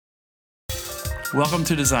Welcome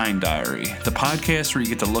to Design Diary, the podcast where you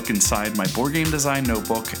get to look inside my board game design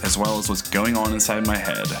notebook as well as what's going on inside my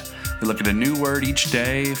head. We look at a new word each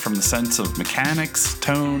day from the sense of mechanics,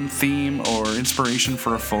 tone, theme, or inspiration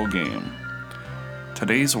for a full game.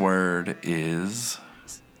 Today's word is...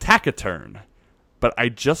 taciturn. But I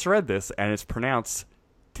just read this and it's pronounced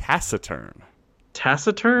taciturn.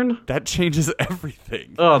 Taciturn? That changes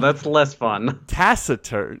everything. Oh, that's less fun.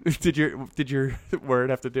 Taciturn. Did your word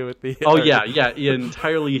have to do with the... Oh, yeah. It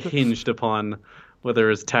entirely hinged upon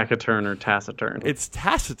whether it's taciturn or taciturn. It's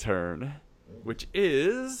taciturn, which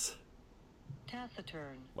is...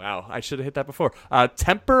 Taciturn. Wow, I should have hit that before.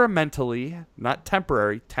 Temperamentally, not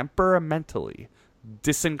temporary, temperamentally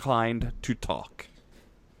disinclined to talk.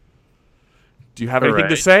 Do you have anything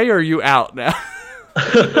to say, or are you out now?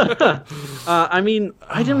 I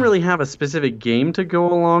didn't really have a specific game to go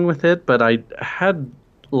along with it, but I had,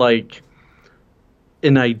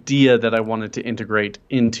 an idea that I wanted to integrate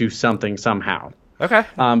into something somehow. Okay.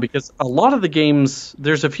 Because a lot of the games,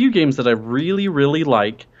 there's a few games that I really, really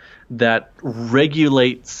like that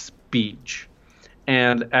regulate speech.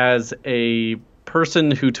 And as a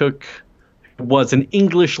person who was an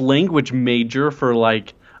English language major for,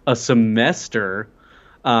 a semester,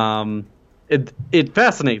 it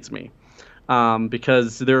fascinates me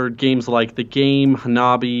because there are games like The Game,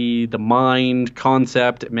 Hanabi, The Mind,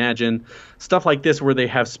 Concept, Imagine, stuff like this where they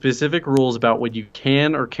have specific rules about what you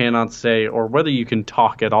can or cannot say or whether you can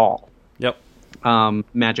talk at all. Yep.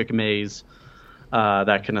 Magic Maze,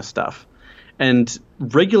 that kind of stuff. And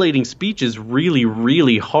regulating speech is really,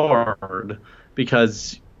 really hard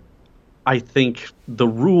because I think the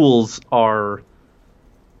rules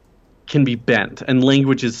can be bent, and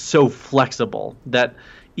language is so flexible that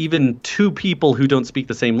even two people who don't speak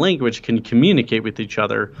the same language can communicate with each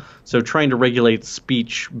other. So trying to regulate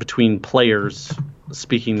speech between players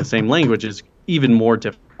speaking the same language is even more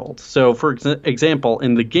difficult. So for example,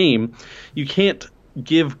 in the game, you can't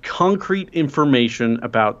give concrete information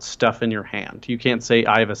about stuff in your hand. You can't say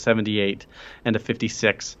I have a 78 and a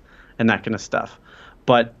 56 and that kind of stuff.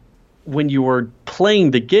 But when you are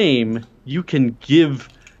playing the game, you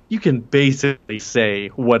can basically say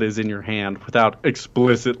what is in your hand without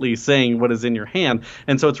explicitly saying what is in your hand.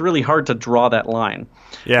 And so it's really hard to draw that line.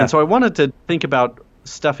 Yeah. And so I wanted to think about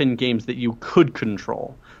stuff in games that you could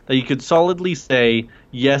control, that you could solidly say,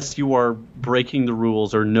 yes, you are breaking the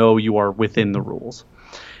rules, or no, you are within the rules.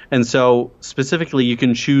 And so specifically, you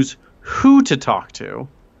can choose who to talk to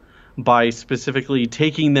by specifically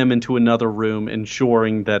taking them into another room,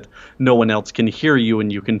 ensuring that no one else can hear you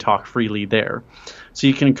and you can talk freely there. So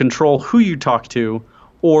you can control who you talk to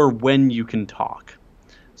or when you can talk.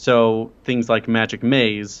 So things like Magic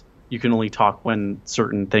Maze, you can only talk when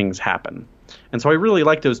certain things happen. And so I really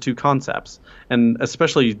like those two concepts, and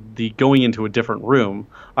especially the going into a different room.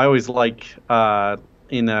 I always like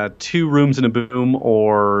in 2 Rooms in a Boom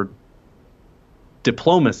or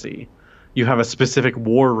Diplomacy, you have a specific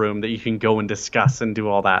war room that you can go and discuss and do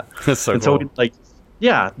all that. That's so and cool.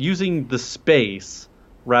 So, using the space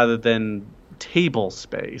rather than table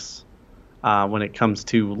space when it comes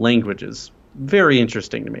to languages, very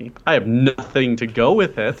interesting to me. I have nothing to go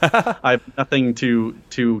with it. I have nothing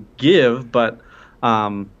to give, but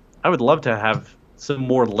I would love to have some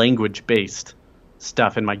more language-based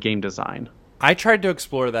stuff in my game design. I tried to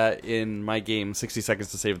explore that in my game 60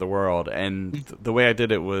 Seconds to Save the World, and the way I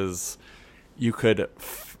did it was you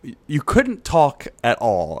couldn't talk at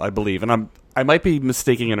all, I believe, and I might be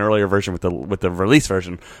mistaking an earlier version with the release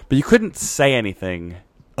version, but you couldn't say anything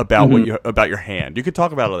about about your hand. You could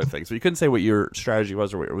talk about other things, but you couldn't say what your strategy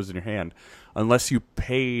was or what was in your hand unless you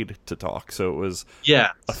paid to talk. So it was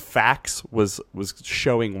a fax was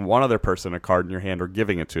showing one other person a card in your hand or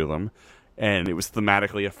giving it to them, and it was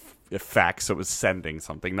thematically a fax, so it was sending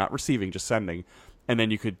something, not receiving, just sending. And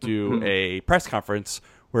then you could do a press conference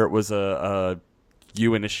where it was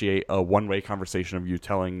you initiate a one-way conversation of you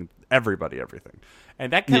telling everybody everything.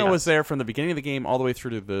 And that kind of was there from the beginning of the game all the way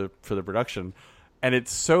through to the production. And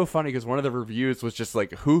it's so funny because one of the reviews was just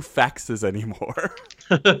like, who faxes anymore?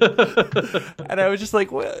 And I was just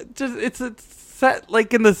like, what? It's set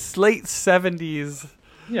in the late 70s.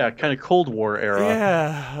 Yeah, kind of Cold War era.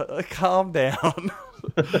 Yeah, calm down.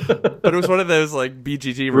 But it was one of those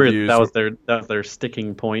BGG reviews. That was their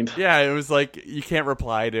sticking point. Yeah, it was like you can't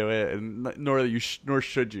reply to it, and nor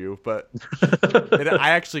should you. But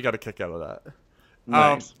I actually got a kick out of that.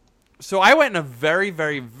 Nice. So I went in a very,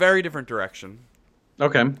 very, very different direction.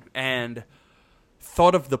 Okay. And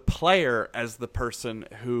thought of the player as the person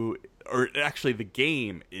who, or actually the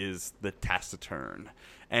game is the taciturn.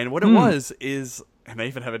 And what it was is, and I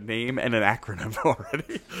even have a name and an acronym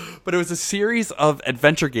already, But it was a series of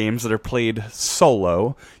adventure games that are played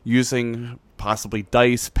solo using possibly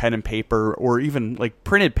dice, pen and paper, or even like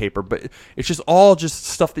printed paper. But it's just all just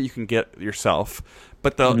stuff that you can get yourself.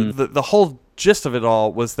 But the whole gist of it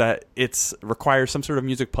all was that it requires some sort of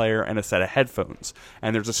music player and a set of headphones.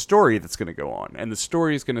 And there's a story that's going to go on. And the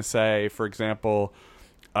story is going to say, for example,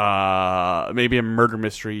 maybe a murder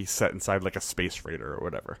mystery set inside like a space freighter or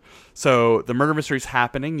whatever. So the murder mystery is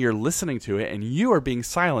happening, you're listening to it, and you are being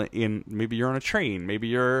silent maybe you're on a train, maybe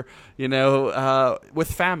you're,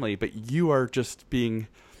 with family, but you are just being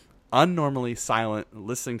unnormally silent,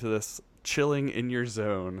 listening to this, chilling in your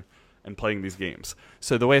zone and playing these games.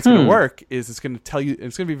 So the way it's going to work is it's going to tell you,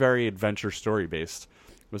 it's going to be very adventure story based.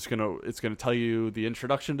 It's going to tell you the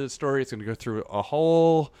introduction to the story. It's going to go through a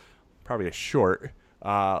whole, probably a short,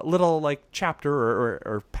 little like chapter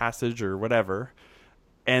or passage or whatever,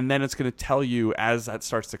 and then it's going to tell you as that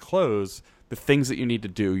starts to close the things that you need to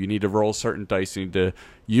do. You need to roll certain dice, you need to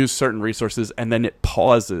use certain resources, and then it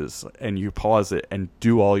pauses and you pause it and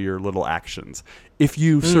do all your little actions. If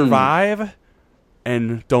you survive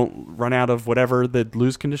and don't run out of whatever the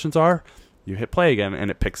lose conditions are, you hit play again, and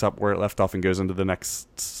it picks up where it left off and goes into the next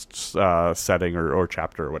setting or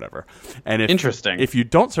chapter or whatever. And Interesting. If you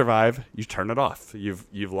don't survive, you turn it off.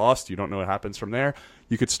 You've lost. You don't know what happens from there.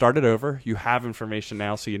 You could start it over. You have information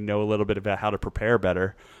now, so you know a little bit about how to prepare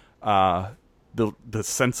better. The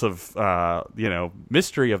sense of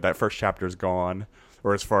mystery of that first chapter is gone,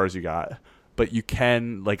 or as far as you got. But you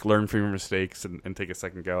can like learn from your mistakes and take a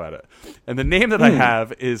second go at it. And the name that I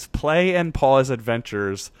have is Play and Pause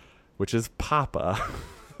Adventures, which is Papa.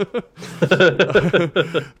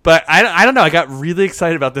 But I don't know. I got really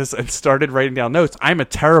excited about this and started writing down notes. I'm a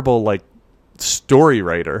terrible like story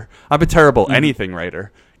writer. I'm a terrible anything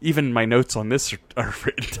writer. Even my notes on this are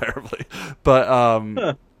written terribly.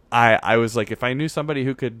 But I was like, if I knew somebody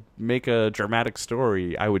who could make a dramatic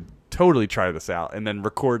story, I would totally try this out and then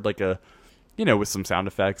record like a, with some sound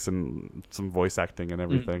effects and some voice acting and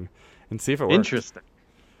everything, and see if it works. Interesting.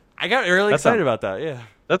 I got really excited about that. Yeah.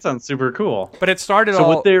 That sounds super cool. But it started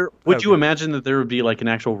So would you imagine that there would be like an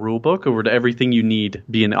actual rule book, or would everything you need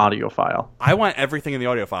be an audio file? I want everything in the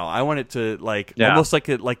audio file. I want it to almost like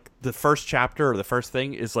the first chapter or the first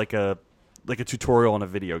thing is like a tutorial on a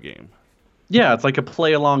video game. Yeah, it's like a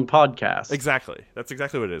play along podcast. Exactly. That's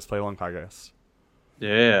exactly what it is. Play along podcast.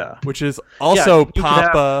 Yeah. Which is also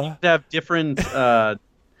Papa. You could have different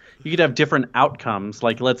you could have different outcomes.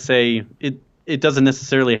 Like let's say it doesn't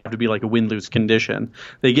necessarily have to be like a win-lose condition.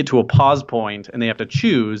 They get to a pause point and they have to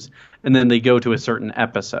choose, and then they go to a certain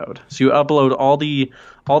episode. So you upload all the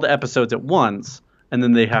episodes at once, and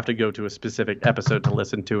then they have to go to a specific episode to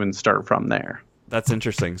listen to and start from there. That's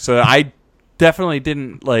interesting. So I definitely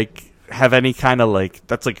didn't have any kind of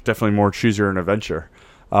that's definitely more choose your own adventure.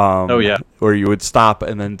 Where you would stop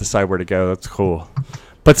and then decide where to go. That's cool.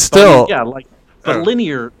 But still, But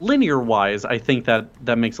linear wise, I think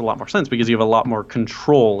that makes a lot more sense because you have a lot more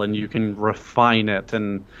control and you can refine it,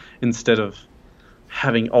 and instead of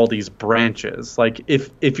having all these branches. Like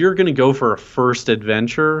if you're gonna go for a first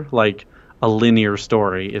adventure, like a linear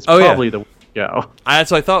story is probably the way to go. That's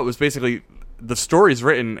what I thought. Was basically the story's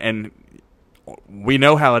written and we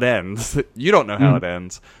know how it ends. You don't know how it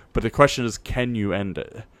ends, but the question is, can you end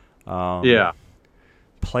it?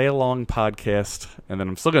 Play along podcast, and then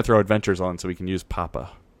I'm still gonna throw adventures on so we can use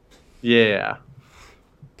Papa. Yeah.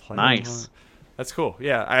 Nice. Along. That's cool.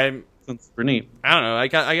 Yeah, that's super neat. I don't know. I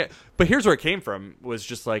got. But here's where it came from. Was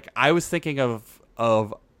just I was thinking of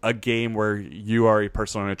a game where you are a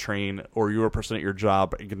person on a train, or you are a person at your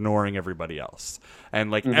job, ignoring everybody else,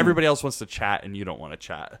 and everybody else wants to chat and you don't want to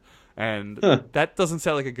chat. And that doesn't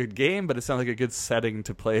sound like a good game, but it sounds like a good setting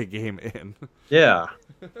to play a game in. Yeah.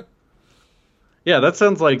 Yeah, that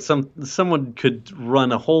sounds like someone could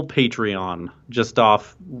run a whole Patreon just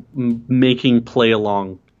off making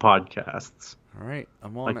play-along podcasts. All right,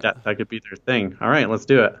 I'm on it. That could be their thing. All right, let's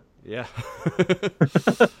do it. Yeah.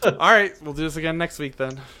 All right, we'll do this again next week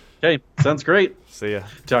then. Okay, sounds great. See ya.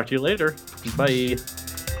 Talk to you later. Bye.